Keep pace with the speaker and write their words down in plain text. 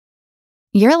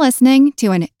You're listening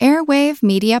to an Airwave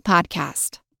Media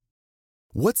Podcast.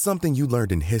 What's something you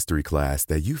learned in history class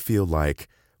that you feel like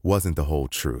wasn't the whole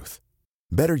truth?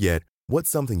 Better yet, what's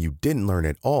something you didn't learn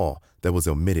at all that was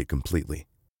omitted completely?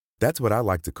 That's what I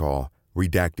like to call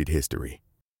redacted history.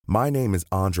 My name is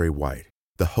Andre White,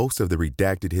 the host of the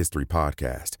Redacted History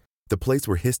Podcast, the place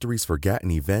where history's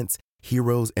forgotten events,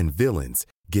 heroes, and villains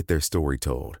get their story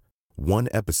told, one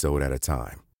episode at a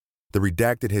time. The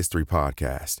Redacted History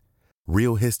Podcast.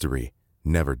 Real history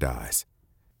never dies.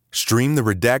 Stream the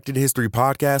Redacted History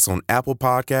Podcast on Apple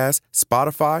Podcasts,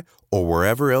 Spotify, or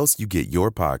wherever else you get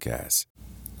your podcasts.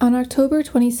 On October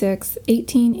 26,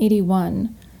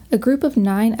 1881, a group of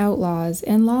 9 outlaws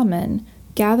and lawmen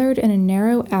gathered in a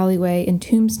narrow alleyway in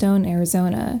Tombstone,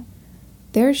 Arizona.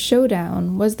 Their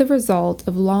showdown was the result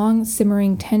of long,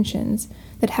 simmering tensions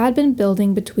that had been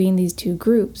building between these two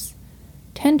groups.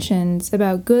 Tensions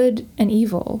about good and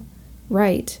evil,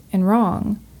 right and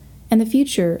wrong, and the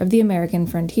future of the American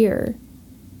frontier.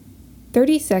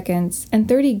 30 seconds and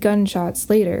 30 gunshots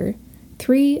later,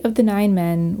 3 of the 9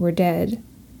 men were dead.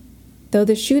 Though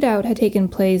the shootout had taken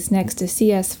place next to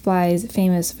C.S. Fly's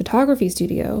famous photography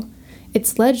studio,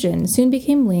 its legend soon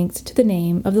became linked to the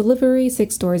name of the livery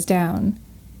 6 doors down,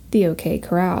 the OK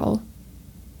Corral.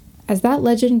 As that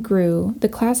legend grew, the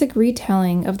classic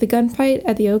retelling of the gunfight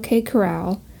at the OK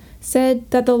Corral said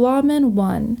that the lawmen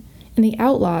won and the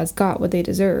outlaws got what they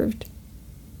deserved.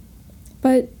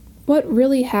 But what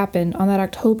really happened on that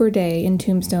October day in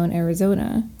Tombstone,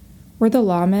 Arizona? Were the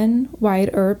lawmen,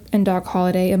 Wyatt Earp and Doc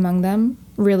Holliday among them,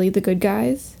 really the good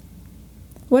guys?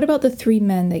 What about the 3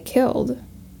 men they killed?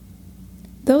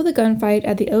 Though the gunfight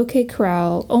at the OK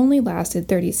Corral only lasted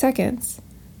 30 seconds,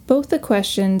 both the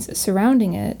questions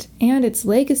surrounding it and its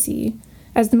legacy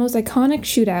as the most iconic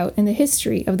shootout in the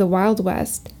history of the Wild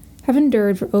West have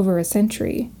endured for over a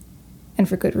century. And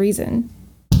for good reason.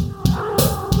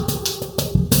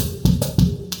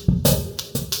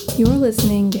 You're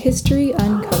listening to History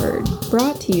Uncovered,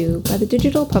 brought to you by the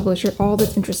digital publisher All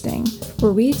That's Interesting,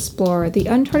 where we explore the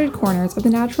uncharted corners of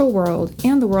the natural world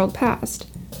and the world past.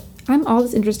 I'm All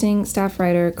That's Interesting staff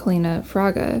writer Kalina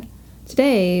Fraga.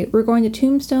 Today, we're going to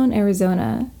Tombstone,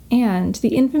 Arizona, and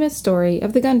the infamous story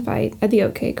of the gunfight at the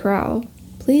OK Corral.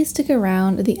 Please stick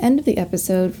around at the end of the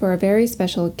episode for a very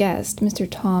special guest, Mr.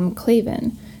 Tom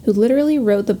Clavin, who literally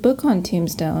wrote the book on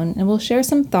Tombstone and will share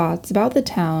some thoughts about the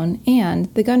town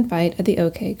and the gunfight at the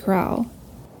OK Corral.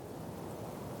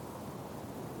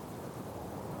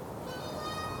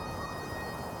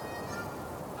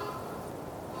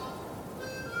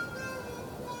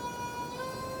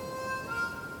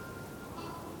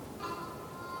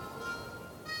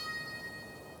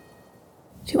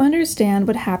 To understand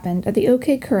what happened at the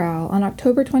OK Corral on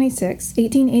October 26,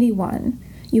 1881,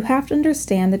 you have to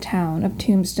understand the town of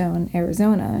Tombstone,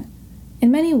 Arizona.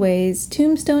 In many ways,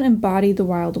 Tombstone embodied the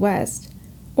Wild West,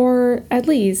 or at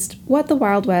least what the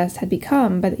Wild West had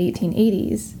become by the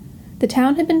 1880s. The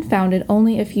town had been founded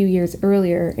only a few years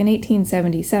earlier, in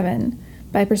 1877,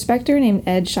 by a prospector named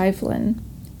Ed Schieffelin.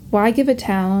 Why give a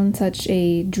town such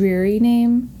a dreary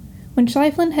name? When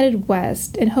Schieffelin headed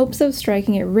west in hopes of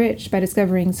striking it rich by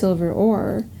discovering silver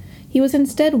ore, he was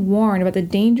instead warned about the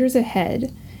dangers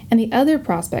ahead and the other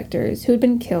prospectors who had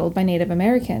been killed by Native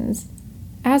Americans.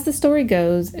 As the story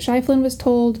goes, Schieffelin was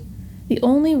told, "The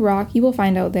only rock you will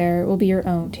find out there will be your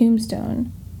own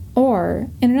tombstone." Or,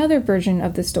 in another version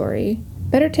of the story,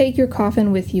 "Better take your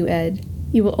coffin with you, Ed.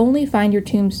 You will only find your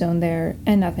tombstone there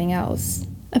and nothing else."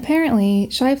 Apparently,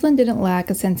 Schieffelin didn't lack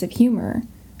a sense of humor.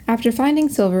 After finding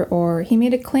silver ore, he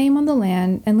made a claim on the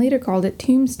land and later called it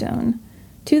Tombstone.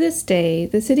 To this day,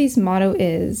 the city's motto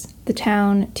is, "The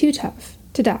town too tough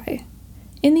to die."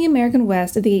 In the American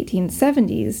West of the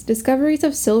 1870s, discoveries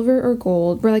of silver or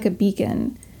gold were like a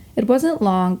beacon. It wasn't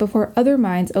long before other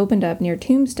mines opened up near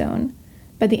Tombstone.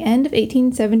 By the end of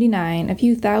 1879, a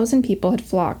few thousand people had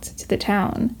flocked to the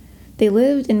town. They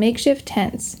lived in makeshift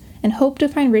tents and hoped to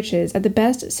find riches at the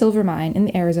best silver mine in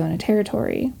the Arizona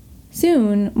Territory.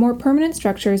 Soon, more permanent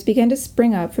structures began to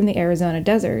spring up from the Arizona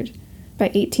desert.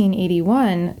 By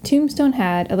 1881, Tombstone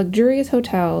had a luxurious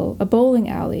hotel, a bowling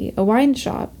alley, a wine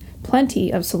shop,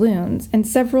 plenty of saloons, and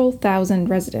several thousand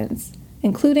residents,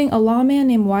 including a lawman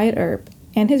named Wyatt Earp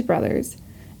and his brothers,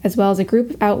 as well as a group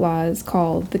of outlaws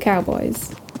called the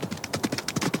Cowboys.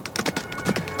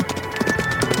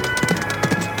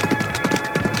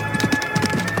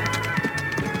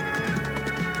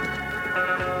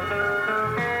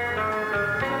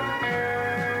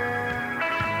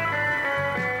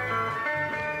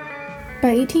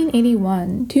 By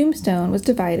 1881, Tombstone was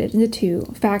divided into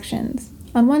 2 factions.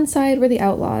 On one side were the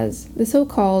outlaws, the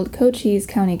so-called Cochise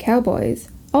County Cowboys,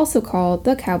 also called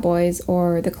the Cowboys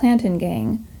or the Clanton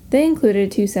Gang. They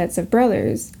included two sets of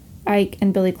brothers, Ike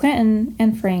and Billy Clanton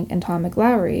and Frank and Tom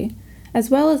McLowry, as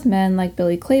well as men like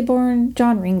Billy Claiborne,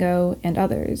 John Ringo, and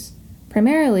others.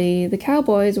 Primarily, the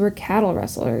Cowboys were cattle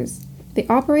rustlers. They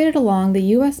operated along the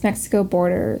U.S.-Mexico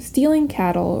border, stealing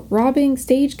cattle, robbing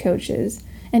stagecoaches,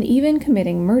 and even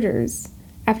committing murders.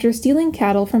 After stealing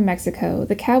cattle from Mexico,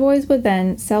 the Cowboys would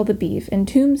then sell the beef in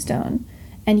Tombstone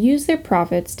and use their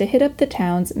profits to hit up the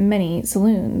town's many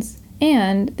saloons.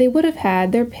 And they would have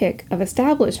had their pick of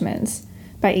establishments.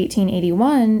 By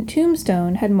 1881,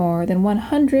 Tombstone had more than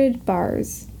 100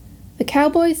 bars. The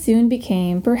Cowboys soon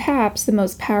became perhaps the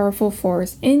most powerful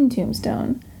force in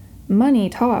Tombstone. Money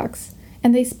talks,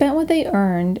 and they spent what they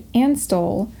earned and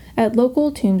stole at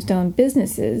local Tombstone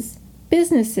businesses.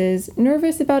 Businesses,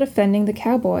 nervous about offending the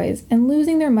Cowboys and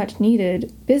losing their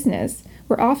much-needed business,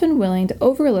 were often willing to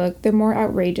overlook their more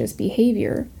outrageous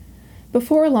behavior.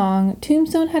 Before long,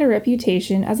 Tombstone had a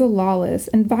reputation as a lawless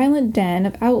and violent den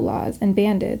of outlaws and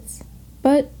bandits.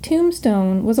 But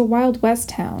Tombstone was a Wild West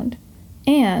town,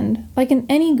 and, like in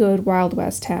any good Wild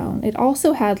West town, it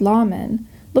also had lawmen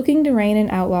looking to rein in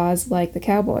outlaws like the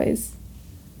Cowboys.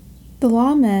 The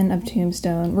lawmen of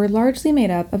Tombstone were largely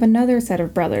made up of another set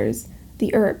of brothers,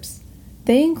 the Earps.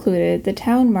 They included the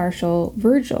town marshal,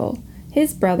 Virgil,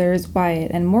 his brothers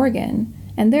Wyatt and Morgan,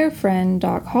 and their friend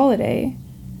Doc Holliday.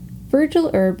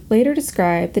 Virgil Earp later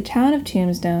described the town of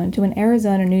Tombstone to an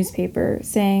Arizona newspaper,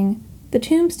 saying, "The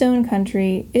Tombstone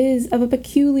country is of a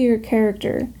peculiar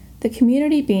character, the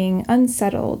community being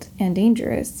unsettled and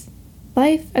dangerous."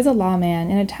 Life as a lawman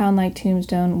in a town like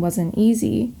Tombstone wasn't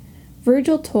easy.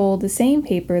 Virgil told the same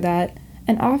paper that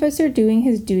an officer doing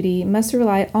his duty must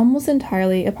rely almost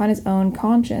entirely upon his own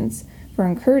conscience for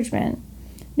encouragement,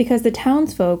 because the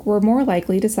townsfolk were more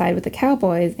likely to side with the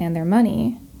Cowboys and their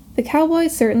money. The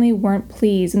Cowboys certainly weren't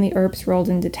pleased when the Earps rolled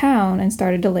into town and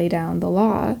started to lay down the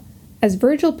law. As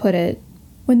Virgil put it,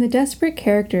 when the desperate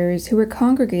characters who were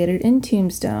congregated in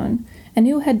Tombstone and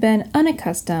who had been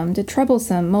unaccustomed to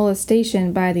troublesome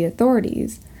molestation by the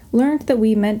authorities learned that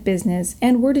we meant business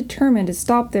and were determined to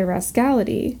stop their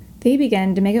rascality, they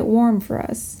began to make it warm for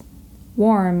us.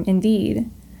 Warm, indeed.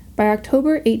 By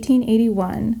October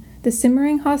 1881, the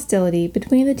simmering hostility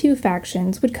between the two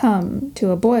factions would come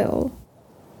to a boil.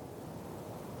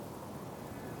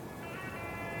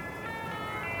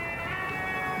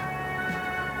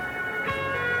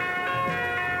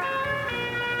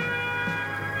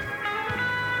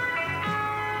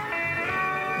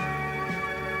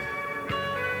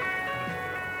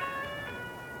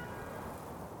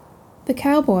 The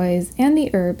Cowboys and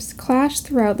the Earps clashed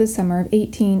throughout the summer of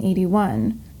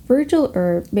 1881. Virgil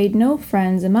Earp made no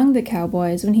friends among the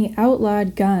Cowboys when he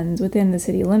outlawed guns within the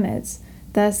city limits,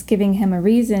 thus giving him a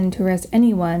reason to arrest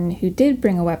anyone who did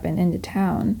bring a weapon into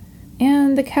town.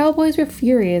 And the Cowboys were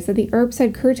furious that the Earps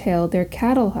had curtailed their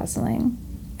cattle hustling.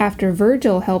 After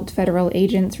Virgil helped federal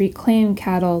agents reclaim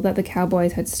cattle that the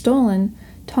Cowboys had stolen,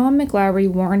 Tom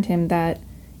McLowry warned him that,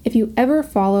 "If you ever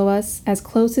follow us as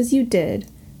close as you did,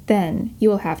 then you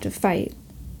will have to fight."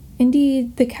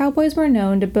 Indeed, the Cowboys were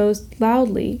known to boast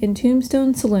loudly in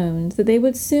Tombstone saloons that they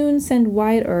would soon send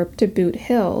Wyatt Earp to Boot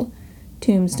Hill,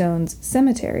 Tombstone's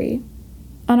cemetery.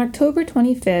 On October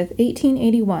 25,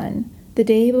 1881, the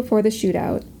day before the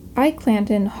shootout, Ike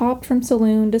Clanton hopped from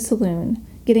saloon to saloon,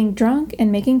 getting drunk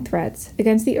and making threats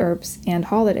against the Earps and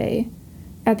Holliday.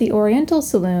 At the Oriental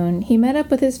Saloon, he met up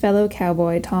with his fellow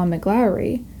cowboy Tom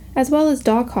McLowry, as well as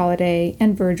Doc Holliday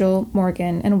and Virgil,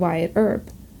 Morgan, and Wyatt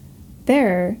Earp.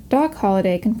 There, Doc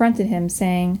Holliday confronted him,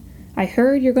 saying, "I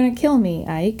heard you're going to kill me,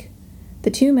 Ike." The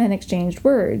two men exchanged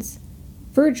words.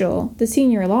 Virgil, the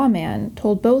senior lawman,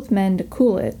 told both men to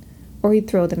cool it, or he'd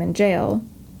throw them in jail.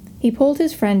 He pulled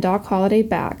his friend Doc Holliday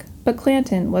back, but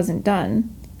Clanton wasn't done.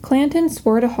 Clanton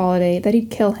swore to Holliday that he'd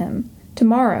kill him,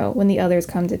 tomorrow when the others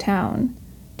come to town.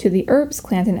 To the Earps,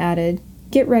 Clanton added,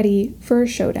 "Get ready for a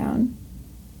showdown."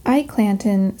 Ike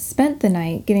Clanton spent the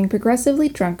night getting progressively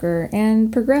drunker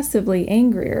and progressively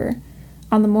angrier.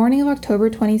 On the morning of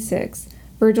October 26,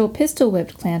 Virgil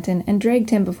pistol-whipped Clanton and dragged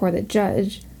him before the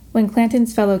judge. When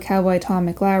Clanton's fellow cowboy Tom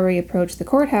McLowry approached the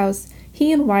courthouse,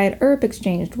 he and Wyatt Earp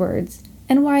exchanged words,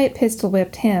 and Wyatt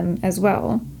pistol-whipped him as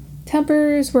well.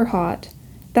 Tempers were hot.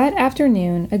 That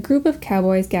afternoon, a group of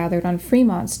cowboys gathered on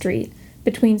Fremont Street,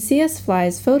 between C.S.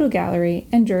 Fly's photo gallery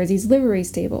and Jersey's livery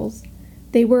stables.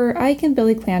 They were Ike and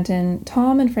Billy Clanton,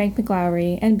 Tom and Frank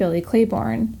McLowry, and Billy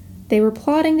Claiborne. They were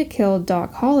plotting to kill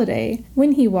Doc Holliday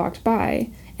when he walked by,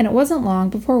 and it wasn't long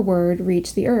before word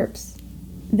reached the Earps.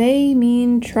 "They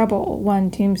mean trouble," one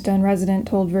Tombstone resident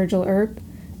told Virgil Earp.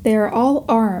 "They are all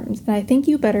armed, and I think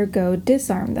you better go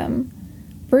disarm them."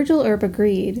 Virgil Earp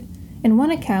agreed. In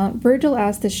one account, Virgil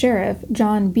asked the sheriff,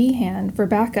 John Behan, for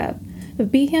backup,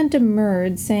 but Behan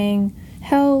demurred, saying,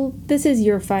 "Hell, this is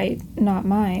your fight, not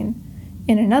mine."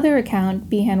 In another account,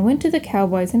 Behan went to the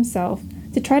cowboys himself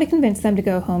to try to convince them to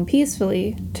go home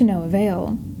peacefully, to no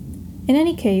avail. In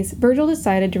any case, Virgil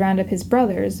decided to round up his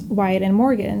brothers, Wyatt and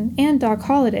Morgan, and Doc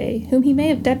Holliday, whom he may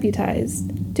have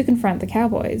deputized, to confront the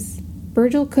cowboys.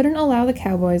 Virgil couldn't allow the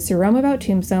cowboys to roam about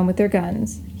Tombstone with their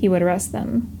guns. He would arrest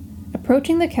them.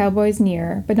 Approaching the cowboys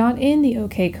near, but not in the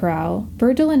OK Corral,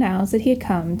 Virgil announced that he had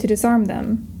come to disarm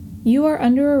them. "You are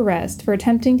under arrest for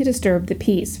attempting to disturb the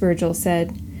peace," Virgil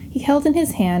said. He held in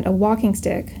his hand a walking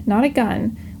stick, not a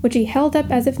gun, which he held up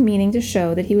as if meaning to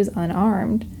show that he was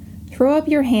unarmed. "Throw up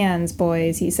your hands,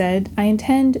 boys," he said. "I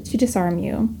intend to disarm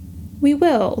you." "We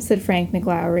will," said Frank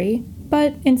McLowry,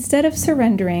 but instead of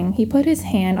surrendering, he put his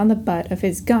hand on the butt of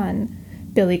his gun.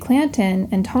 Billy Clanton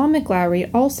and Tom McLowry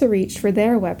also reached for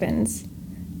their weapons.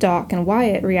 Doc and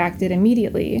Wyatt reacted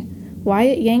immediately.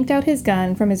 Wyatt yanked out his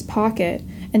gun from his pocket,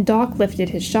 and Doc lifted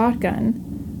his shotgun.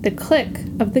 The click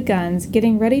of the guns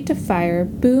getting ready to fire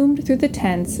boomed through the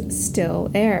tense,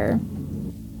 still air.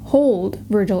 "Hold,"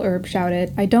 Virgil Earp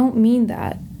shouted. "I don't mean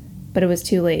that." But it was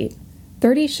too late.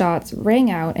 30 shots rang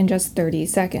out in just 30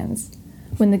 seconds.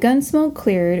 When the gun smoke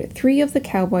cleared, 3 of the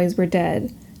cowboys were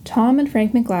dead, Tom and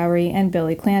Frank McLowry and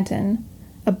Billy Clanton.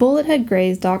 A bullet had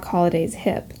grazed Doc Holliday's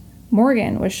hip.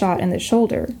 Morgan was shot in the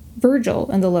shoulder, Virgil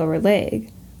in the lower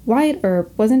leg. Wyatt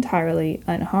Earp was entirely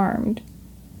unharmed.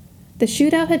 The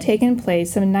shootout had taken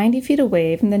place some 90 feet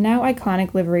away from the now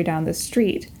iconic livery down the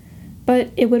street, but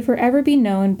it would forever be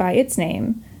known by its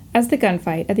name as the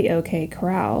gunfight at the OK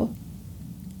Corral.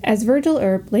 As Virgil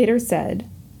Earp later said,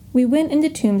 "We went into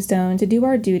Tombstone to do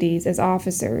our duties as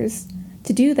officers.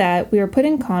 To do that, we were put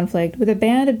in conflict with a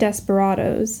band of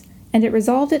desperadoes, and it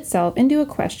resolved itself into a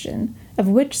question of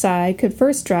which side could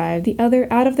first drive the other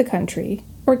out of the country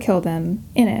or kill them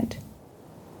in it."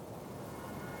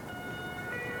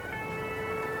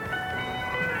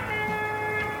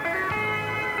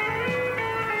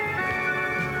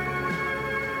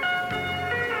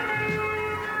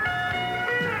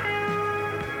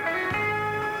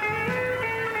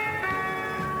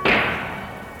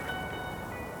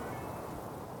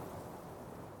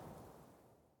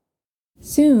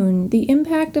 Soon, the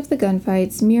impact of the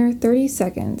gunfight's mere 30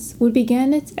 seconds would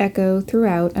begin its echo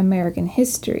throughout American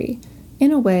history,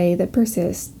 in a way that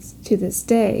persists to this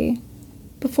day.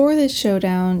 Before this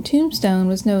showdown, Tombstone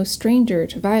was no stranger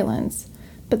to violence,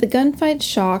 but the gunfight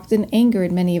shocked and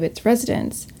angered many of its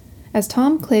residents. As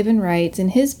Tom Clavin writes in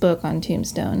his book on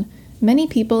Tombstone, many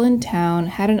people in town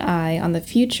had an eye on the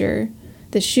future.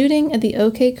 The shooting at the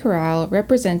OK Corral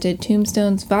represented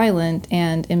Tombstone's violent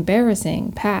and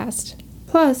embarrassing past.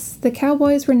 Plus, the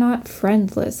cowboys were not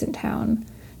friendless in town.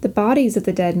 The bodies of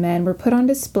the dead men were put on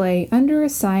display under a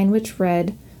sign which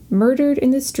read, "Murdered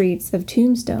in the streets of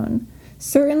Tombstone,"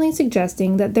 certainly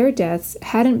suggesting that their deaths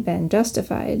hadn't been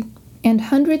justified. And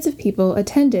hundreds of people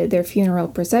attended their funeral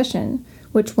procession,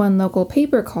 which one local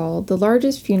paper called the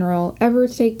largest funeral ever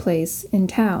to take place in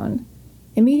town.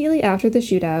 Immediately after the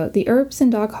shootout, the Earps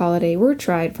and Doc Holliday were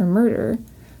tried for murder,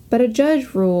 but a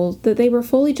judge ruled that they were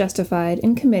fully justified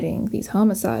in committing these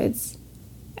homicides.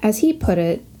 As he put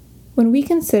it, "When we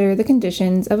consider the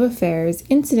conditions of affairs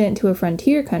incident to a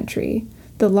frontier country,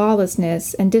 the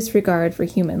lawlessness and disregard for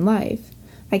human life,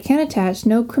 I can attach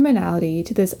no criminality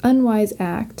to this unwise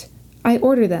act. I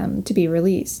order them to be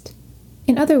released."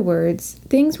 In other words,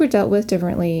 things were dealt with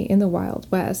differently in the Wild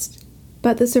West.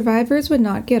 But the survivors would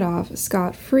not get off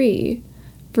scot-free.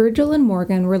 Virgil and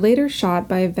Morgan were later shot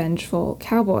by a vengeful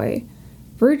cowboy.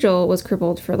 Virgil was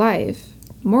crippled for life.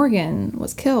 Morgan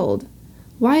was killed.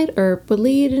 Wyatt Earp would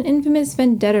lead an infamous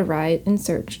vendetta ride in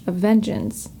search of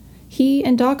vengeance. He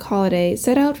and Doc Holliday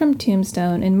set out from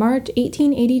Tombstone in March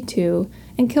 1882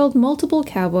 and killed multiple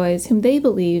cowboys whom they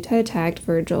believed had attacked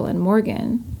Virgil and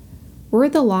Morgan. Were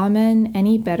the lawmen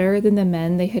any better than the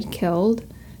men they had killed?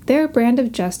 Their brand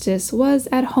of justice was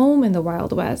at home in the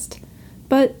Wild West.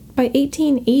 But by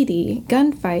 1880,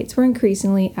 gunfights were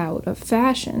increasingly out of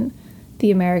fashion. The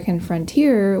American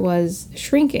frontier was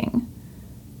shrinking.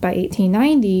 By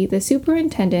 1890, the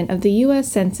superintendent of the U.S.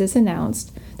 Census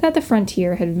announced that the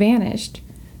frontier had vanished.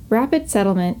 Rapid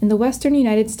settlement in the western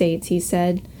United States, he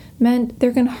said, meant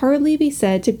there can hardly be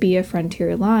said to be a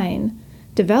frontier line.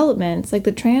 Developments like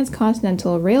the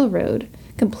Transcontinental Railroad,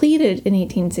 completed in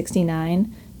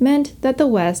 1869, meant that the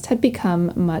West had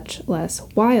become much less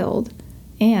wild,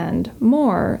 and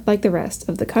more like the rest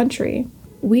of the country.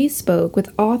 we spoke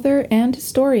with author and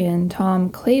historian Tom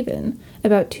Clavin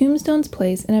about Tombstone's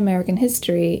place in American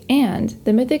history and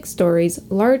the mythic story's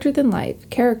larger-than-life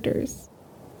characters.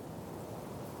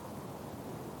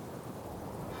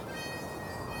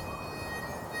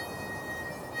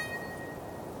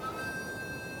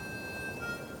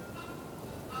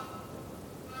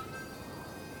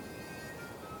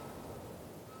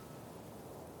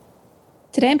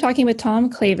 Today I'm talking with Tom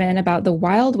Clavin about the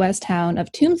Wild West town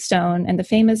of Tombstone and the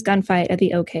famous gunfight at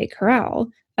the OK Corral.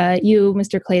 You,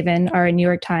 Mr. Clavin, are a New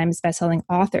York Times bestselling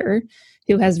author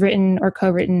who has written or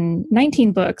co-written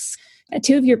 19 books.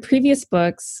 Two of your previous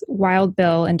books, Wild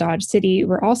Bill and Dodge City,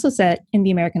 were also set in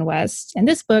the American West. And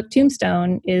this book,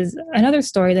 Tombstone, is another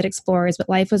story that explores what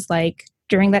life was like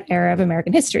during that era of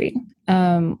American history.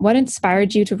 What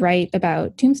inspired you to write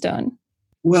about Tombstone?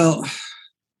 Well,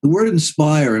 the word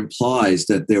inspire implies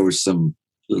that there was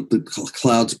the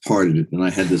clouds parted, and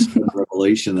I had this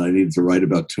revelation that I needed to write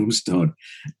about Tombstone.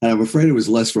 And I'm afraid it was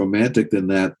less romantic than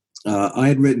that. I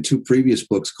had written two previous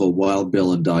books called Wild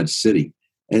Bill and Dodge City.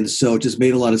 And so it just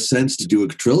made a lot of sense to do a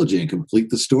trilogy and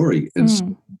complete the story. And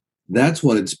so that's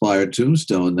what inspired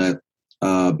Tombstone,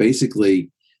 that basically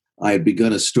I had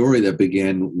begun a story that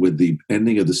began with the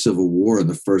ending of the Civil War and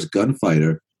the first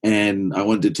gunfighter. And I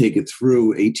wanted to take it through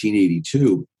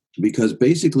 1882. Because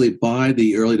basically by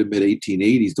the early to mid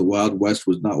 1880s, the Wild West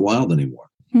was not wild anymore.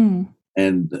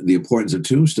 And the importance of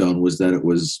Tombstone was that it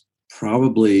was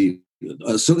probably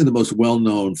certainly the most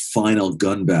well-known final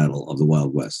gun battle of the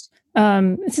Wild West.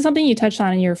 This is something you touched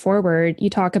on in your foreword. You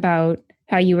talk about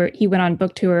how you went on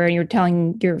book tour and you were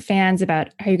telling your fans about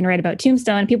how you're going to write about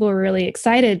Tombstone. People were really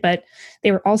excited, but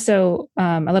they were also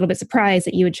a little bit surprised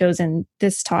that you had chosen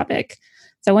this topic.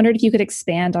 So I wondered if you could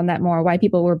expand on that more, why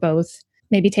people were both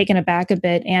maybe taken aback a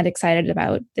bit and excited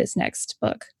about this next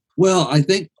book. Well, I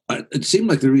think it seemed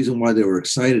like the reason why they were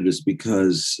excited is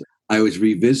because I was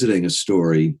revisiting a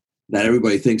story that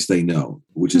everybody thinks they know,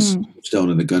 which is Tombstone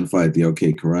and the gunfight at the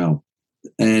OK Corral.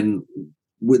 And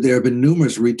there have been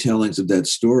numerous retellings of that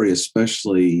story,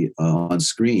 especially on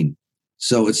screen.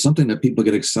 So it's something that people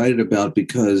get excited about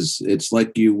because it's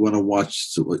like you want to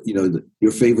watch,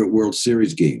 your favorite World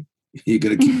Series game. You're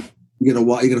going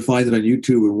to find it on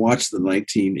YouTube and watch the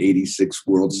 1986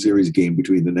 World Series game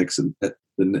between the Mets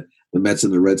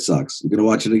and the Red Sox. You're going to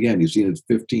watch it again. You've seen it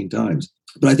 15 times.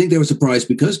 But I think they were surprised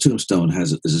because Tombstone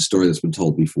is a story that's been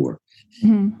told before.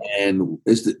 And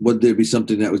would there be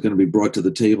something that was going to be brought to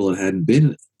the table that hadn't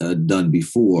been done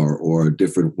before, or a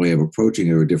different way of approaching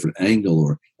it, or a different angle,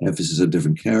 or emphasis of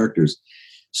different characters?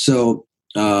 So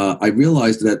I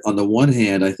realized that on the one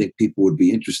hand, I think people would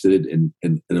be interested in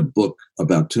a book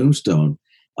about Tombstone.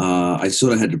 I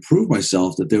sort of had to prove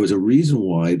myself that there was a reason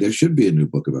why there should be a new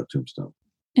book about Tombstone.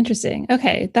 Interesting.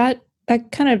 Okay, that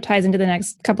kind of ties into the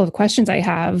next couple of questions I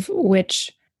have,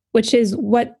 which is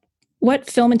what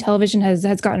film and television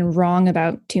has gotten wrong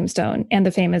about Tombstone and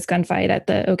the famous gunfight at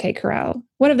the OK Corral.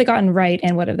 What have they gotten right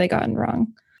and what have they gotten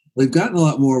wrong? They've gotten a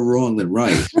lot more wrong than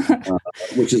right,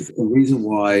 which is the reason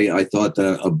why I thought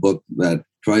that a book that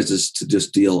tries to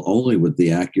just deal only with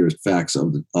the accurate facts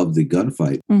of the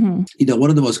gunfight. One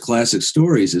of the most classic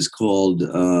stories is called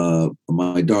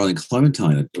My Darling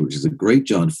Clementine, which is a great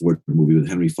John Ford movie with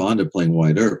Henry Fonda playing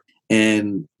Wyatt Earp.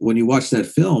 And when you watch that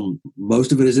film,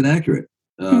 most of it is inaccurate.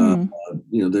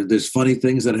 There's funny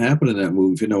things that happen in that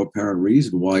movie for no apparent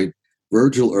reason. Why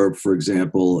Virgil Earp, for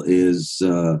example,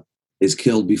 is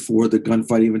killed before the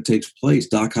gunfight even takes place.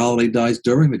 Doc Holliday dies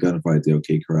during the gunfight at the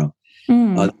OK Corral.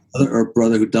 Another Earp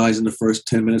brother who dies in the first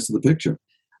 10 minutes of the picture.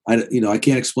 I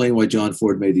can't explain why John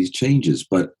Ford made these changes,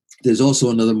 but there's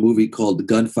also another movie called The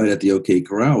Gunfight at the OK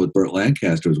Corral with Burt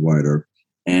Lancaster as Wyatt Earp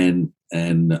and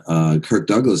Kirk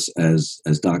Douglas as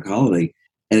Doc Holliday.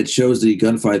 And it shows the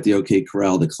gunfight at the OK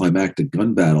Corral, the climactic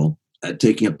gun battle,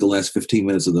 taking up the last 15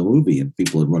 minutes of the movie. And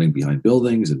people are running behind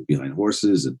buildings and behind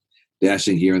horses and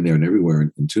dashing here and there and everywhere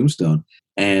in Tombstone.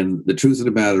 And the truth of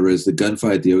the matter is the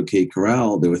gunfight at the OK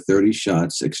Corral, there were 30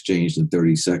 shots exchanged in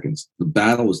 30 seconds. The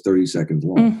battle was 30 seconds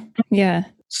long. Yeah.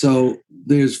 So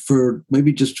there's for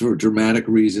dramatic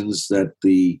reasons that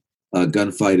the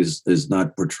gunfight is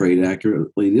not portrayed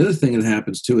accurately. The other thing that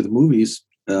happens too with movies,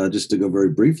 just to go very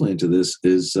briefly into this,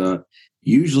 is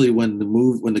usually when the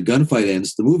gunfight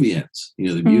ends, the movie ends.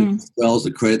 The music swells,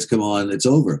 the credits come on, it's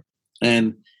over.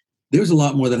 And there's a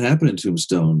lot more that happened in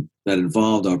Tombstone that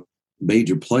involved our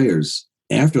major players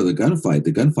after the gunfight.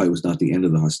 The gunfight was not the end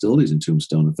of the hostilities in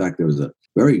Tombstone. In fact, there was a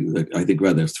very, I think,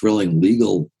 rather thrilling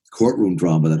legal courtroom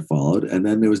drama that followed. And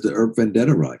then there was the Earp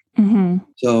Vendetta ride.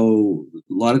 So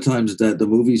a lot of times that the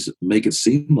movies make it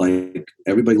seem like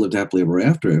everybody lived happily ever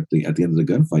after at the end of the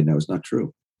gunfight. Now, it's not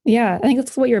true. Yeah, I think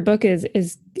that's what your book is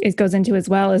goes into as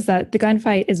well, is that the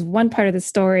gunfight is one part of the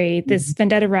story. This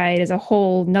vendetta ride is a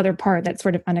whole another part that's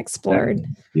sort of unexplored.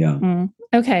 Yeah.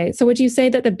 Okay. So would you say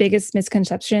that the biggest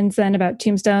misconceptions then about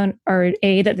Tombstone are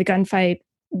A, that the gunfight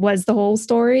was the whole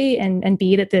story, and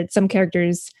B, that some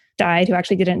characters died who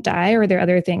actually didn't die? Or are there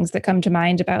other things that come to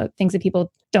mind about things that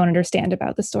people don't understand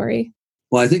about the story?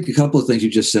 Well, I think a couple of things you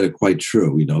just said are quite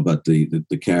true, about the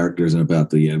characters and about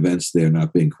the events there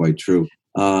not being quite true.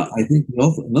 I think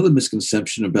another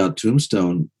misconception about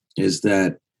Tombstone is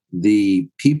that the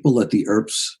people at the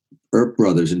Earp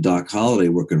brothers and Doc Holliday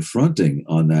were confronting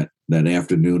on that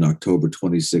afternoon, October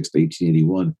 26th,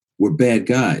 1881, were bad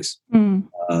guys.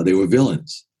 They were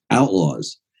villains,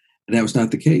 outlaws, and that was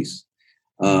not the case.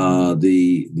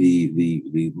 The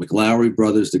McLaury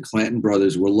brothers, the Clanton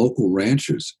brothers were local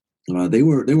ranchers. They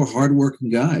were hardworking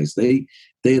guys. They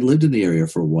had lived in the area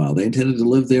for a while. They intended to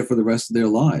live there for the rest of their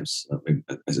lives. I mean,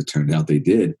 as it turned out, they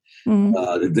did.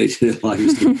 They did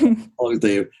lives as long as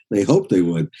they hoped they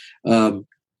would. The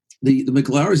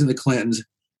McLaurys and the Clantons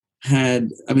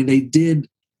they did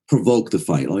provoke the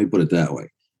fight. Let me put it that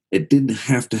way. It didn't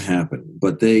have to happen,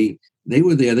 but they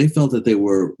were there. They felt that they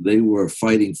were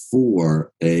fighting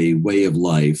for a way of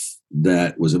life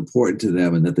that was important to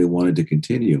them and that they wanted to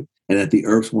continue. And that the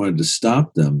Earps wanted to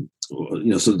stop them, sort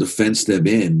of to fence them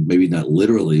in, maybe not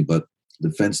literally, but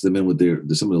to fence them in with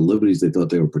some of the liberties they thought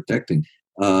they were protecting.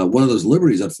 One of those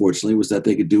liberties, unfortunately, was that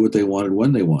they could do what they wanted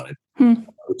when they wanted,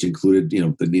 which included,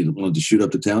 if they wanted to shoot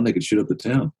up the town, they could shoot up the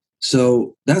town.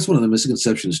 So that's one of the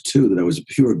misconceptions, too, that it was a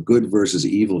pure good versus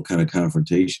evil kind of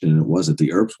confrontation, and it wasn't.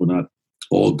 The Earps were not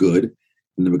all good,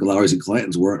 and the McLaurys and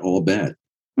Clantons weren't all bad.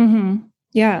 Mm-hmm.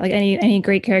 Yeah, like any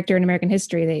great character in American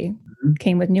history, they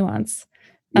came with nuance.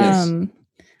 Yes.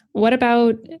 What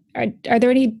about, are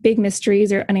there any big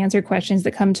mysteries or unanswered questions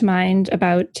that come to mind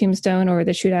about Tombstone or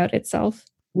the shootout itself?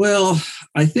 Well,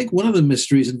 I think one of the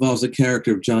mysteries involves the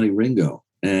character of Johnny Ringo.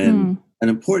 And an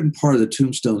important part of the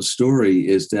Tombstone story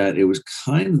is that it was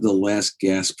kind of the last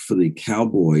gasp for the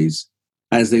cowboys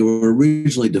as they were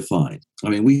originally defined. I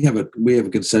mean, we have a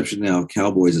conception now of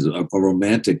cowboys as a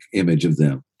romantic image of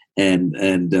them. And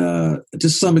to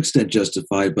some extent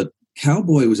justified, but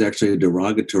cowboy was actually a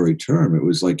derogatory term. It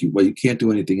was like, you can't do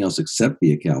anything else except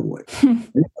be a cowboy.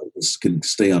 Can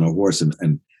stay on a horse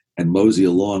and mosey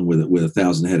along with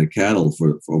 1,000 head of cattle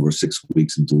for over 6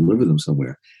 weeks and deliver them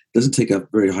somewhere. It doesn't take a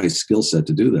very high skill set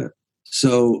to do that.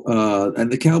 So,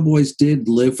 and the cowboys did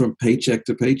live from paycheck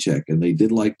to paycheck, and they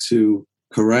did like to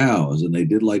carouse, and they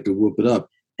did like to whoop it up.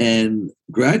 And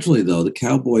gradually, though, the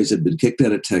cowboys had been kicked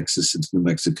out of Texas into New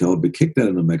Mexico, had been kicked out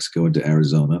of New Mexico into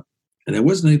Arizona, and there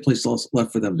wasn't any place else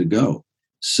left for them to go.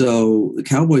 So the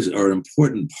cowboys are an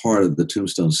important part of the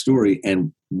Tombstone story,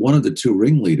 and one of the two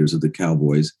ringleaders of the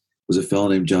cowboys was a fellow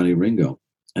named Johnny Ringo,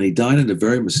 and he died under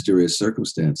very mysterious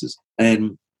circumstances.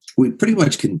 And we pretty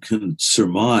much can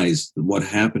surmise what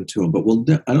happened to him, but we'll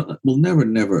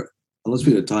never, unless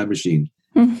we had a time machine,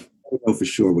 I don't know for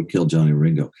sure what killed Johnny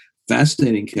Ringo.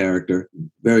 Fascinating character,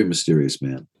 very mysterious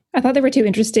man. I thought there were two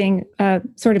interesting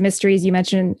sort of mysteries you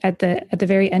mentioned at the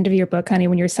very end of your book, honey,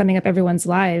 when you're summing up everyone's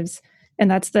lives. And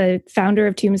that's the founder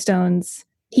of Tombstone's.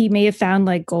 He may have found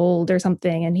like gold or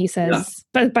something. And he says,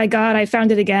 but by God, I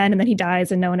found it again. And then he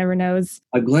dies and no one ever knows.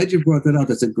 I'm glad you brought that up.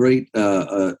 That's a great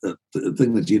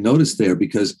thing that you noticed there,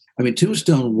 because I mean,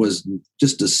 Tombstone was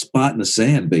just a spot in the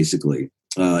sand, basically,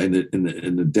 in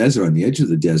the desert, on the edge of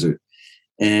the desert.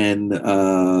 And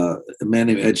a man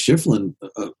named Ed Schifflin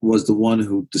was the one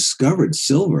who discovered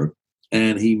silver,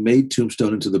 and he made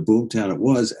Tombstone into the boomtown it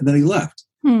was, and then he left.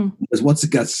 Because once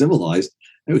it got civilized,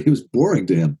 it was boring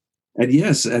to him. And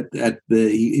yes,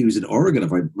 he was in Oregon,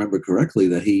 if I remember correctly,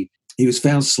 that he was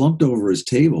found slumped over his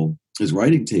table, his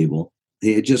writing table.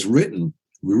 He had just written,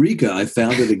 "Eureka, I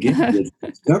found it again." He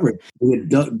had discovered. He had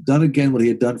done again what he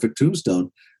had done for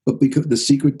Tombstone. But because the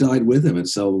secret died with him, and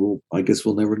so I guess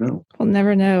we'll never know. We'll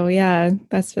never know. Yeah,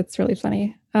 that's really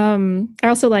funny. I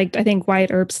also liked, I think,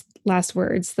 Wyatt Earp's last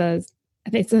words. I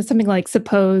think it's something like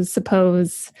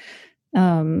 "suppose."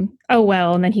 Oh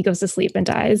well, and then he goes to sleep and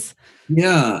dies.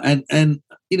 Yeah, and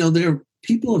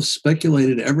people have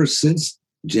speculated ever since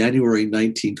January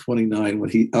 1929 when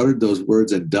he uttered those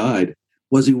words and died.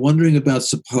 Was he wondering about,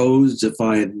 suppose if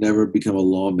I had never become a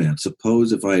lawman?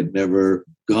 Suppose if I had never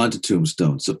gone to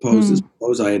Tombstone? Suppose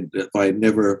if I had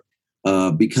never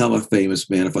become a famous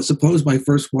man? Suppose my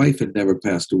first wife had never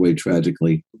passed away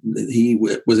tragically? He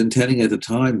was intending at the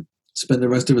time to spend the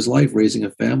rest of his life raising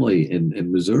a family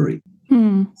in Missouri.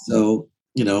 So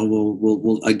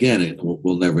we'll again,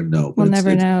 we'll never know. We'll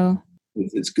never know.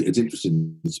 It's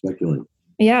interesting to speculate.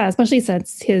 Yeah, especially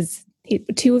since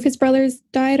two of his brothers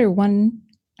died, or one,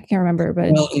 I can't remember.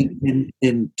 But well,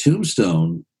 in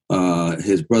Tombstone,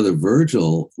 his brother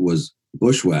Virgil was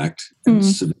bushwhacked and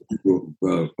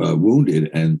wounded,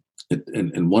 and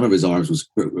one of his arms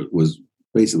was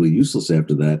basically useless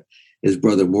after that. His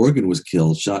brother Morgan was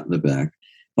killed, shot in the back.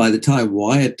 By the time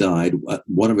Wyatt died,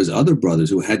 one of his other brothers,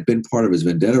 who had been part of his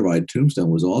vendetta ride, Tombstone,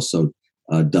 was also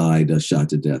died, shot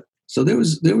to death. So there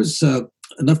was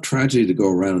enough tragedy to go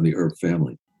around in the Earp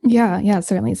family. Yeah, it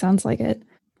certainly sounds like it.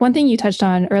 One thing you touched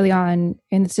on early on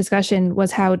in this discussion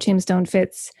was how Tombstone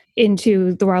fits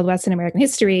into the Wild West in American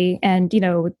history. And,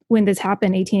 when this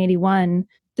happened, 1881,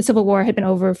 the Civil War had been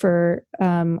over for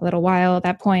a little while at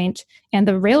that point, and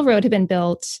the railroad had been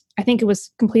built. I think it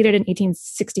was completed in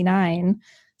 1869.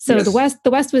 So yes.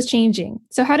 the West was changing.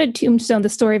 So how did the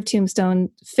story of Tombstone,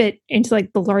 fit into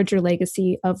like the larger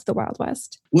legacy of the Wild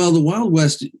West? Well, the Wild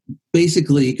West,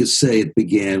 basically, you could say it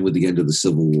began with the end of the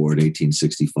Civil War in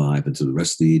 1865 into the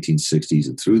rest of the 1860s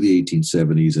and through the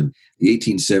 1870s. And the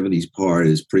 1870s part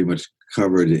is pretty much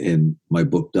covered in my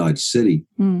book, Dodge City.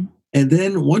 And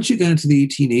then once you got into the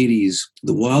 1880s,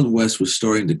 the Wild West was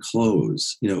starting to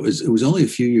close. It was only a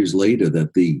few years later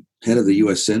that the head of the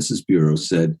U.S. Census Bureau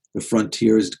said the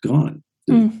frontier is gone.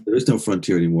 There is no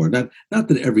frontier anymore. Not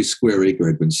that every square acre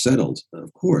had been settled,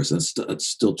 of course. That's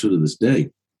still true to this day.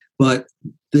 But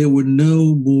there were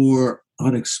no more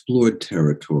unexplored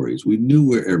territories. We knew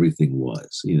where everything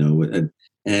was,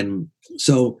 and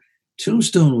so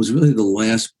Tombstone was really the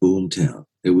last boom town.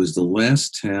 It was the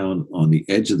last town on the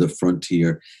edge of the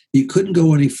frontier. You couldn't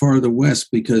go any farther west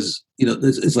because,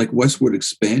 it's like westward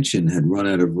expansion had run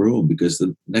out of room because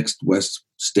the next west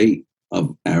state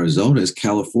of Arizona is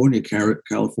California.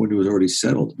 California was already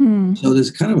settled. So there's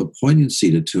kind of a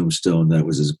poignancy to Tombstone that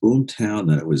was this boom town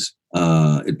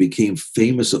that it became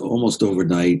famous almost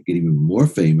overnight, and even more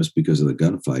famous because of the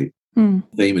gunfight.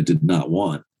 Fame it did not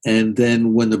want. And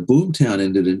then when the boomtown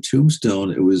ended in Tombstone,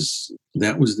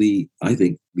 that was the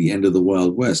end of the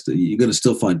Wild West. You're going to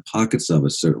still find pockets of it,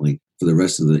 certainly, for the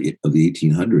rest of the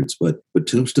 1800s. But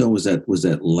Tombstone was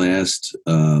that last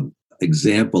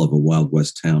example of a Wild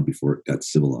West town before it got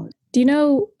civilized. Do you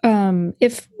know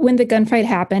if when the gunfight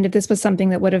happened, if this was something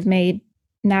that would have made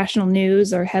national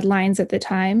news or headlines at the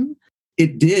time?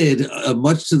 It did,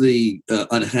 much to the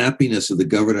unhappiness of the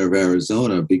governor of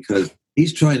Arizona, because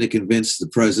he's trying to convince the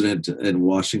president in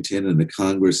Washington and the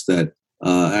Congress that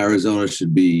Arizona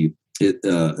should be is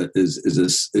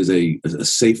a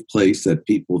safe place that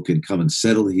people can come and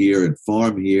settle here and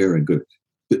farm here and go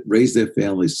raise their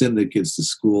families, send their kids to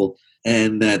school,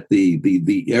 and that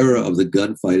the era of the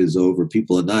gunfight is over.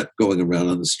 People are not going around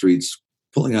on the streets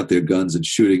pulling out their guns and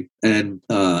shooting. And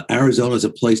Arizona is a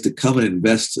place to come and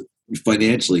invest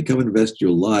financially, come invest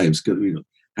your lives,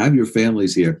 have your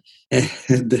families here.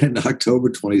 And then October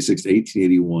 26,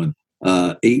 1881,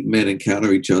 8 men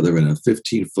encounter each other in a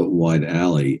 15-foot wide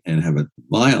alley and have a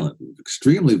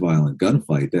extremely violent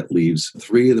gunfight that leaves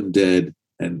 3 of them dead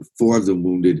and 4 of them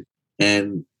wounded.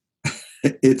 And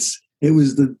it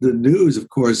was the news, of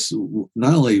course,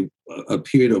 not only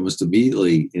appeared almost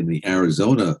immediately in the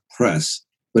Arizona press,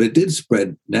 but it did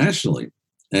spread nationally.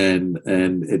 And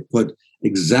it put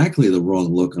exactly the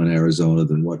wrong look on Arizona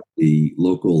than what the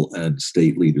local and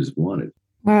state leaders wanted.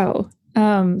 Wow.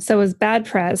 So it was bad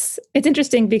press. It's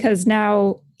interesting because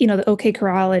now, the OK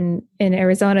Corral in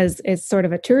Arizona is sort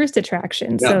of a tourist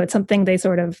attraction. Yeah. So it's something they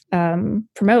sort of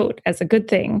promote as a good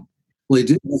thing. Well, they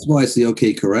do. That's why it's the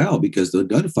OK Corral, because the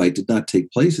gunfight did not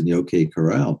take place in the OK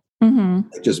Corral. Mm-hmm.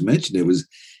 I just mentioned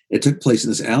it took place in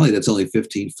this alley that's only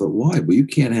 15 foot wide. Well, you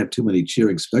can't have too many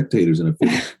cheering spectators in a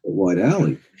 15 foot wide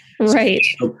alley. Right.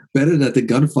 So better that the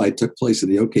gunfight took place in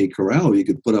the OK Corral, where you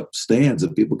could put up stands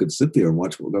and people could sit there and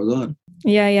watch what goes on.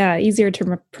 Yeah. Easier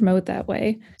to promote that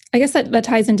way. I guess that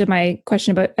ties into my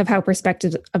question of how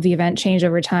perspectives of the event changed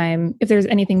over time. If there's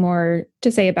anything more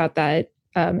to say about that,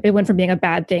 it went from being a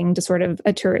bad thing to sort of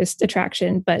a tourist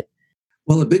attraction. But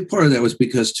well, a big part of that was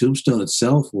because Tombstone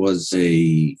itself was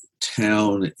a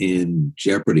town in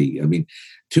jeopardy. I mean,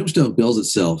 Tombstone bills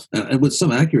itself, and with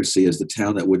some accuracy, as the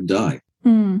town that wouldn't die.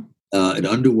 It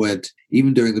underwent,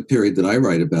 even during the period that I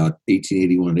write about,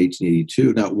 1881 and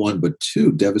 1882, not one but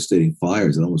 2 devastating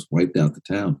fires that almost wiped out the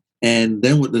town. And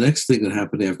then the next thing that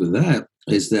happened after that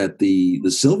is that the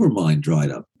silver mine dried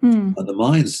up. The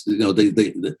mines,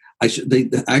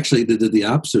 they actually did the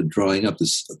opposite, drying up. The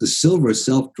silver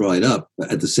itself dried up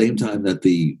at the same time that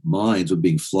the mines were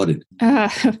being flooded.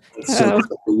 So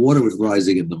the water was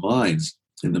rising in the mines.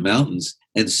 in the mountains.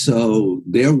 And so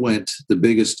there went the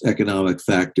biggest economic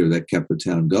factor that kept the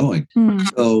town going.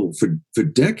 So for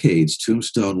decades,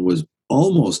 Tombstone was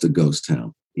almost a ghost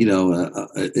town. A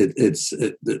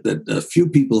few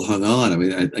people hung on. I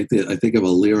mean, I think of a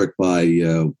lyric by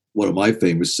one of my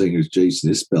famous singers,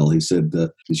 Jason Isbell. He said,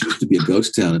 "This used to be a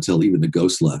ghost town until even the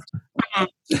ghosts left."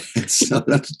 And so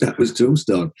that was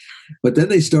Tombstone. But then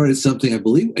they started something, I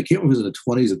believe, I can't remember if it was in the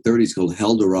 20s or 30s, called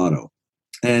Hell Dorado.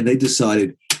 And they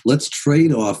decided, let's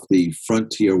trade off the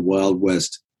frontier Wild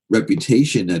West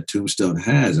reputation that Tombstone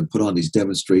has and put on these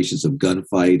demonstrations of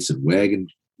gunfights and wagon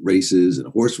races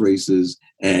and horse races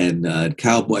and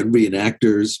cowboy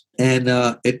reenactors. And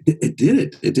it did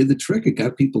it. It did the trick. It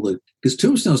got people to, because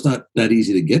Tombstone's not that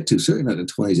easy to get to, certainly not in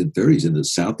the 20s and 30s in the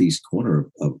southeast corner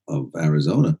of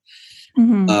Arizona.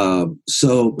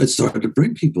 So it started to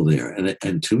bring people there.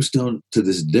 And Tombstone, to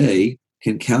this day,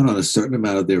 can count on a certain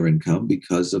amount of their income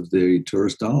because of the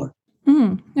tourist dollar.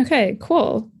 Okay,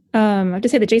 cool. I have to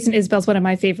say that Jason Isbell's one of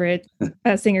my favorite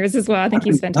singers as well. I think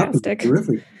he's fantastic.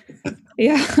 Terrific.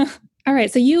 Yeah. All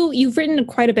right. So you've written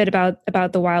quite a bit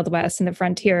about the Wild West and the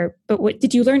frontier, but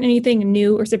did you learn anything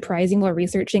new or surprising while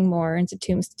researching more into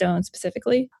Tombstone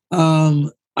specifically?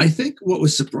 I think what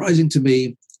was surprising to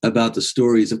me about the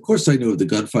stories, of course I knew of the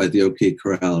gunfight at the OK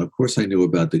Corral, and of course I knew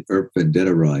about the Earp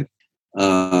Vendetta ride.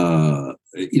 In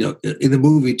the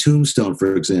movie Tombstone,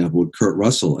 for example, with Kurt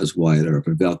Russell as Wyatt Earp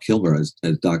and Val Kilmer as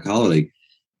Doc Holliday,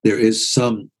 there is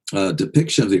some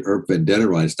depiction of the Earp Vendetta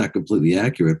ride. It's not completely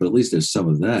accurate, but at least there's some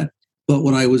of that. But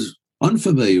what I was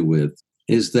unfamiliar with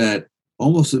is that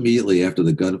almost immediately after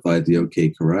the gunfight at the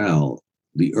OK Corral,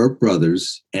 the Earp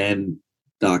brothers and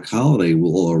Doc Holliday were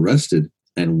all arrested,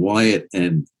 and Wyatt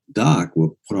and Doc were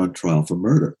put on trial for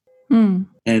murder. And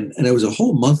it was a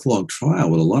whole month-long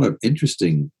trial with a lot of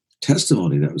interesting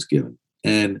testimony that was given.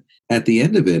 And at the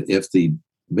end of it, if the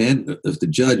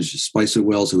judge, Spicer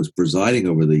Wells, who was presiding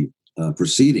over the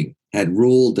proceeding, had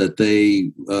ruled that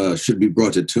they should be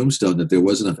brought to Tombstone, that there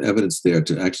was enough evidence there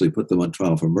to actually put them on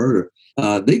trial for murder,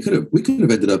 we could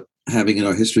have ended up having in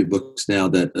our history books now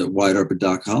that Wyatt Earp and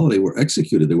Doc Holliday were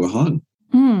executed. They were hung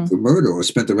for murder or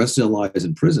spent the rest of their lives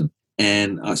in prison.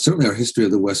 And certainly our history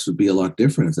of the West would be a lot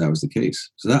different if that was the case.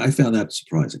 So I found that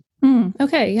surprising.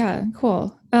 Okay. Yeah.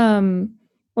 Cool. Well,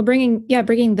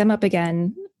 bringing them up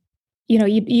again,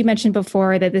 you mentioned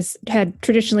before that this had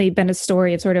traditionally been a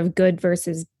story of sort of good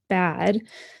versus bad.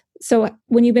 So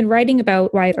when you've been writing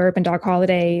about Wyatt Earp and Doc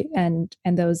Holliday and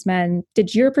those men,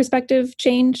 did your perspective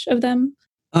change of them?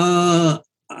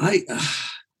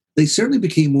 They certainly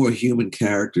became more human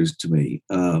characters to me.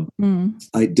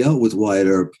 I dealt with Wyatt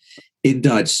Earp in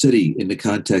Dodge City in the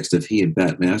context of he and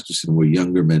Bat Masterson were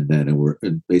younger men then and were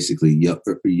basically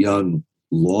young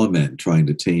lawmen trying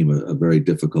to tame a very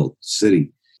difficult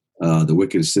city. The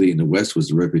wickedest city in the West was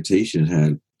the reputation it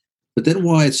had. But then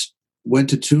Wyatt went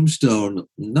to Tombstone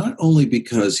not only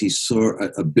because he saw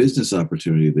a business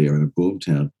opportunity there in a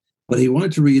boomtown, but he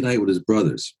wanted to reunite with his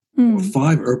brothers. There were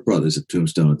 5 Earp brothers at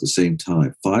Tombstone at the same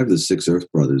time. 5 of the 6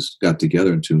 Earp brothers got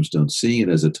together in Tombstone, seeing it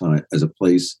as a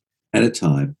place at a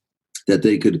time that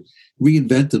they could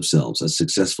reinvent themselves as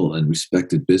successful and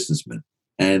respected businessmen.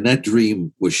 And that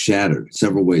dream was shattered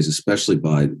several ways, especially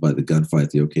by the gunfight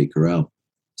at the OK Corral.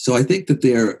 So I think that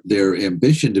their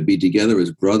ambition to be together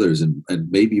as brothers and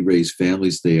maybe raise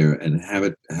families there and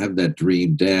have that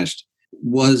dream dashed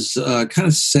was kind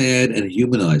of sad and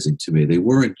humanizing to me. They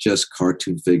weren't just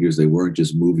cartoon figures. They weren't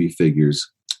just movie figures.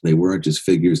 They weren't just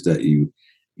figures that you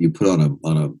put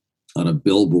on a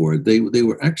billboard. They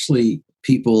were actually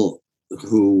people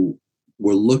who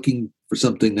were looking for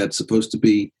something that's supposed to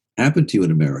be happen to you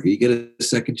in America. You get a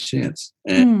second chance,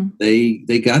 and they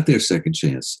got their second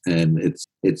chance, and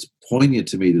it's poignant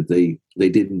to me that they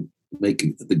didn't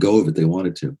make the go of it they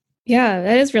wanted to. Yeah,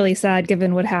 that is really sad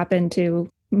given what happened to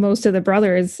most of the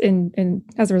brothers in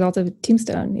as a result of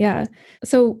Tombstone. Yeah.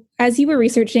 So as you were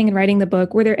researching and writing the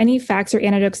book, were there any facts or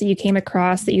anecdotes that you came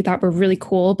across that you thought were really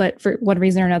cool, but for one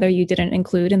reason or another you didn't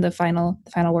include in the final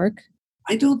work?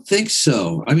 I don't think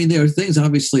so. I mean, there are things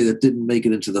obviously that didn't make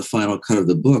it into the final cut of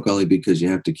the book, only because you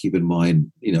have to keep in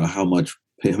mind,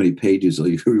 how many pages are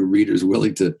your readers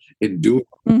willing to endure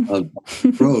of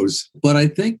prose. But I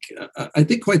think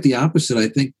quite the opposite. I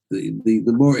think the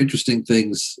more interesting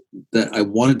things that I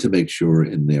wanted to make sure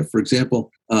in there. For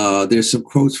example, there's some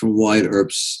quotes from Wyatt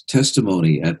Earp's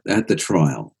testimony at the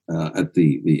trial, at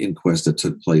the inquest that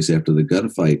took place after the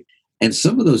gunfight. And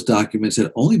some of those documents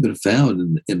had only been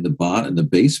found in the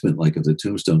basement, like of the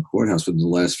Tombstone courthouse, within the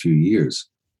last few years.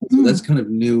 So that's kind of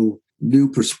new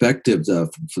perspective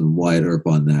from Wyatt Earp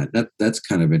on that. That's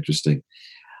kind of interesting.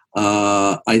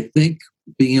 I think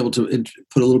being able to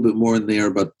put a little bit more in there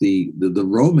about the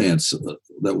romance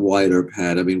that Wyatt Earp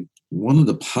had. I mean, one of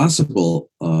the possible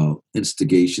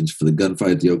instigations for the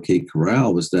gunfight at the OK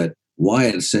Corral was that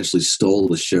Wyatt essentially stole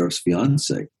the sheriff's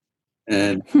fiance,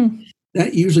 and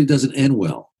that usually doesn't end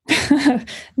well.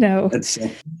 No. And so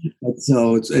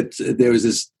there was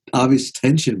this obvious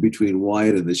tension between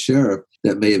Wyatt and the sheriff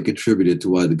that may have contributed to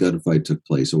why the gunfight took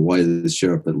place, or why the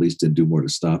sheriff at least didn't do more to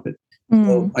stop it.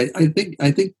 So I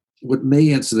think what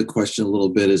may answer the question a little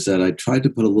bit is that I tried to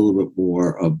put a little bit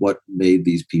more of what made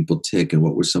these people tick and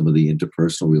what were some of the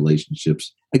interpersonal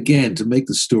relationships. Again, to make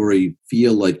the story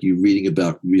feel like you're reading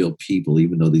about real people,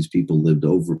 even though these people lived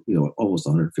over, almost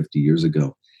 150 years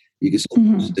ago. You can still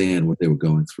understand what they were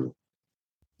going through.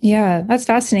 Yeah, that's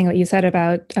fascinating what you said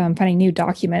about finding new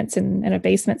documents in a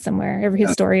basement somewhere. Every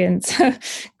historian's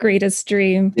greatest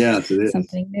dream. Yes, it is.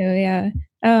 Something new, yeah.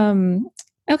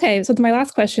 Okay, so my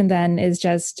last question then is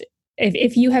just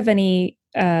if you have any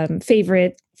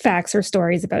favorite facts or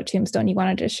stories about Tombstone you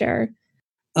wanted to share.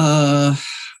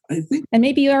 I think, and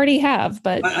maybe you already have,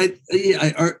 but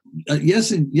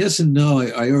yes and no.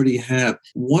 I already have.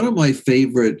 One of my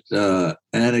favorite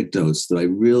anecdotes that I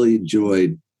really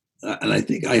enjoyed, and I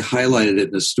think I highlighted it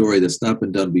in a story that's not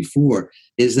been done before,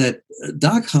 is that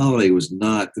Doc Holliday was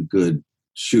not a good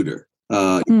shooter.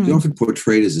 He's often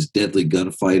portrayed as this deadly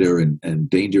gunfighter and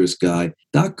dangerous guy.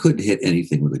 Doc couldn't hit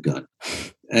anything with a gun.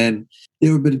 And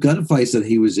there have been gunfights that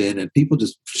he was in, and people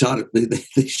just shot it.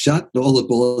 They shot all the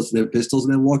bullets in their pistols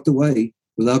and then walked away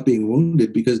without being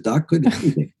wounded because Doc couldn't hit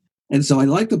anything. And so I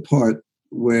like the part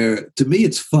where, to me,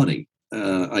 it's funny.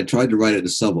 I tried to write it in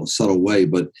a subtle way,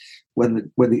 but when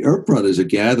the Earp brothers are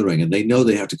gathering and they know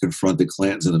they have to confront the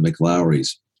Clantons and the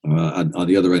McLowrys on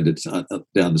the other end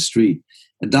down the street,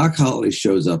 and Doc Holliday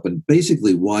shows up, and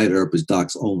basically Wyatt Earp is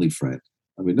Doc's only friend.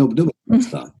 I mean, nobody knows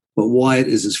Doc, but Wyatt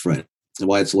is his friend. And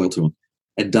Wyatt's loyal to him.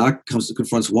 And Doc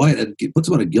confronts Wyatt and puts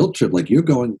him on a guilt trip. Like, you're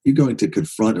going to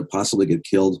confront and possibly get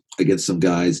killed against some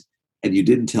guys, and you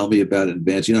didn't tell me about it in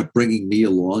advance. You're not bringing me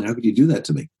along. How could you do that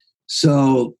to me?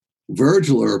 So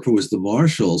Virgil Earp, who was the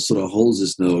marshal, sort of holds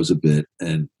his nose a bit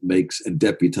and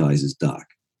deputizes Doc.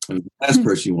 I mean, the last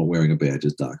person you want wearing a badge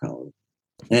is Doc Holliday.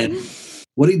 And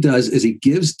what he does is he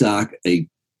gives Doc a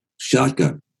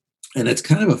shotgun. And it's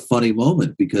kind of a funny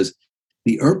moment because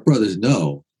the Earp brothers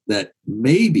know that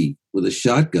maybe with a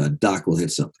shotgun, Doc will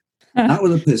hit something. Not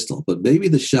with a pistol, but maybe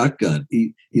the shotgun.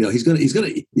 He's gonna.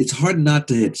 It's hard not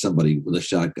to hit somebody with a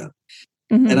shotgun.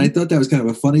 And I thought that was kind of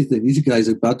a funny thing. These guys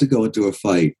are about to go into a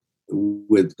fight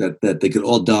with that they could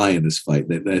all die in this fight.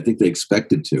 I think they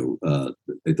expected to.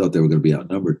 They thought they were going to be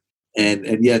outnumbered.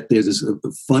 And yet there's this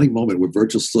funny moment where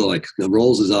Virgil still like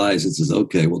rolls his eyes and says,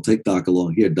 "Okay, we'll take Doc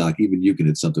along here, Doc. Even you can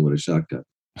hit something with a shotgun."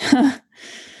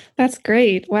 That's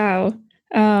great. Wow.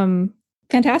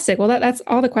 Fantastic. Well, that's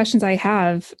all the questions I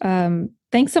have.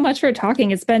 Thanks so much for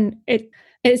talking. It's been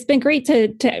great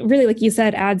to really, like you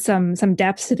said, add some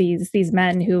depth to these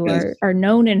men who are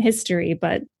known in history,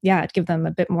 but give them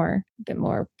a bit more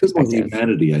perspective.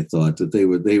 Humanity. I thought that they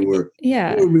were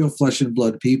real flesh and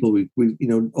blood people. We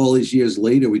all these years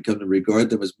later, we come to regard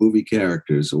them as movie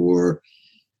characters or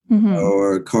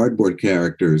cardboard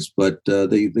characters, but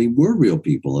they were real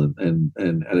people, and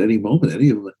at any moment, any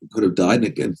of them could have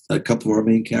died. And a couple of our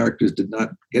main characters did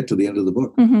not get to the end of the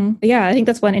book. Yeah, I think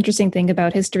that's one interesting thing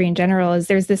about history in general is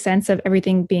there's this sense of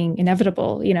everything being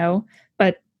inevitable,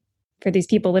 but for these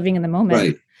people living in the moment,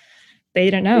 right. They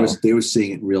didn't know. They were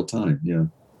seeing it in real time. Yeah.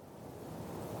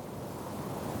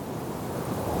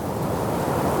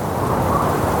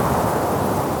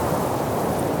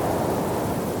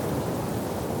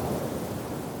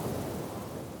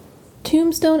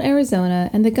 Tombstone, Arizona,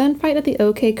 and the gunfight at the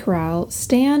OK Corral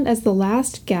stand as the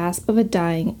last gasp of a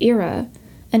dying era,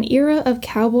 an era of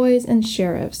cowboys and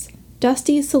sheriffs,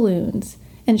 dusty saloons,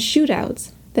 and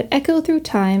shootouts that echo through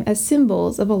time as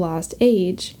symbols of a lost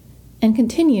age, and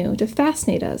continue to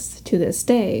fascinate us to this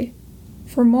day.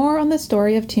 For more on the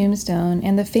story of Tombstone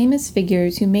and the famous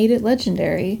figures who made it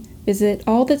legendary, visit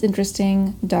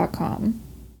allthat'sinteresting.com.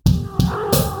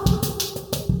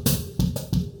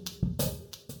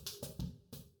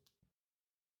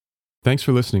 Thanks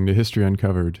for listening to History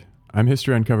Uncovered. I'm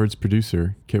History Uncovered's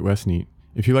producer, Kit Westneat.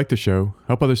 If you like the show,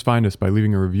 help others find us by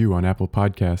leaving a review on Apple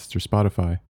Podcasts or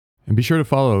Spotify. And be sure to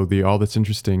follow the All That's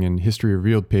Interesting and History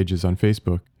Revealed pages on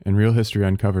Facebook and Real History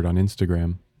Uncovered on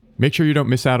Instagram. Make sure you don't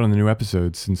miss out on the new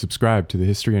episodes and subscribe to the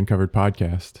History Uncovered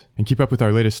podcast. And keep up with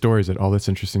our latest stories at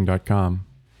allthat'sinteresting.com.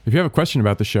 If you have a question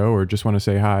about the show or just want to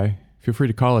say hi, feel free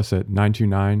to call us at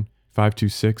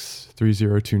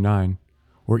 929-526-3029.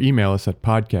 or email us at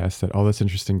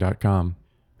podcast@allthat'sinteresting.com.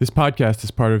 This podcast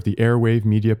is part of the Airwave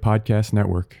Media Podcast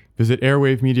Network. Visit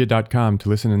airwavemedia.com to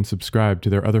listen and subscribe to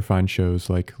their other fine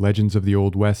shows like Legends of the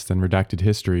Old West and Redacted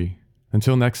History.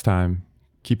 Until next time,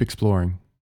 keep exploring.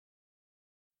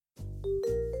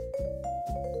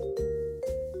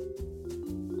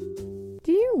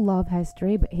 Do you love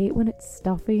history but hate when it's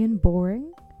stuffy and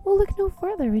boring? Well, look no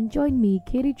further and join me,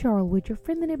 Katie Charlwood, your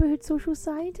friendly neighbourhood social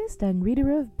scientist and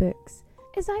reader of books,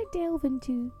 as I delve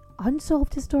into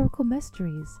unsolved historical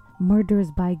mysteries, murders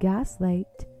by gaslight,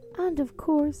 and of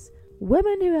course,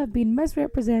 women who have been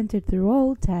misrepresented through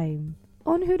all time.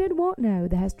 On Who Did What Now,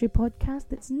 the history podcast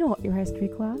that's not your history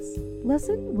class.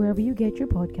 Listen wherever you get your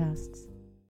podcasts.